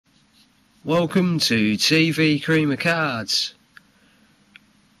Welcome to TV Cream of Cards,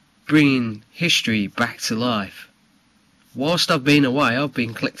 bringing history back to life. Whilst I've been away, I've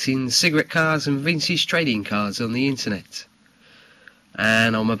been collecting cigarette cards and vintage trading cards on the internet,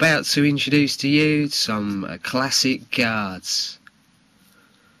 and I'm about to introduce to you some classic cards.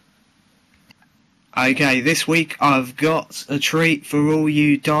 Okay, this week I've got a treat for all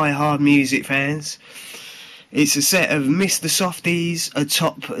you die-hard music fans. It's a set of Mr. Softee's a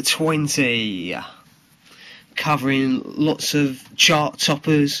top 20, covering lots of chart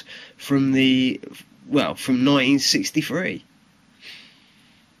toppers from 1963.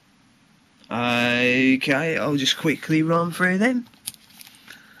 Okay, I'll just quickly run through them.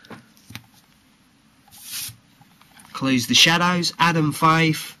 Close the Shadows, Adam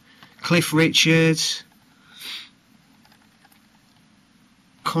Faith, Cliff Richards,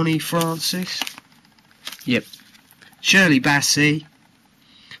 Connie Francis. Yep. Shirley Bassey,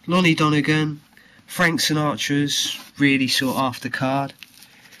 Lonnie Donegan, Frank Sinatra's really sought after card.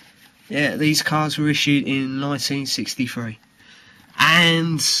 Yeah, these cards were issued in 1963.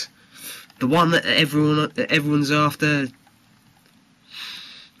 And the one that everyone's after,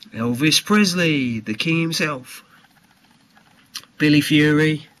 Elvis Presley, the king himself. Billy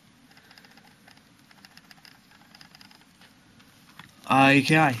Fury.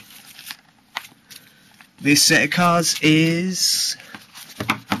 Okay. This set of cards is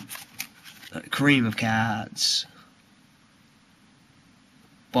a cream of cards.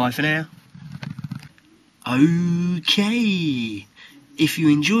 Bye for now. Okay, if you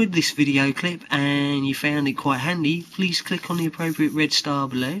enjoyed this video clip and you found it quite handy, please click on the appropriate red star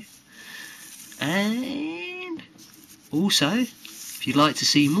below. And also, if you'd like to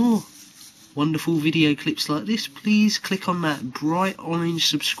see more wonderful video clips like this, please click on that bright orange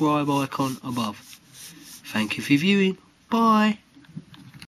subscribe icon above. Thank you for viewing. Bye.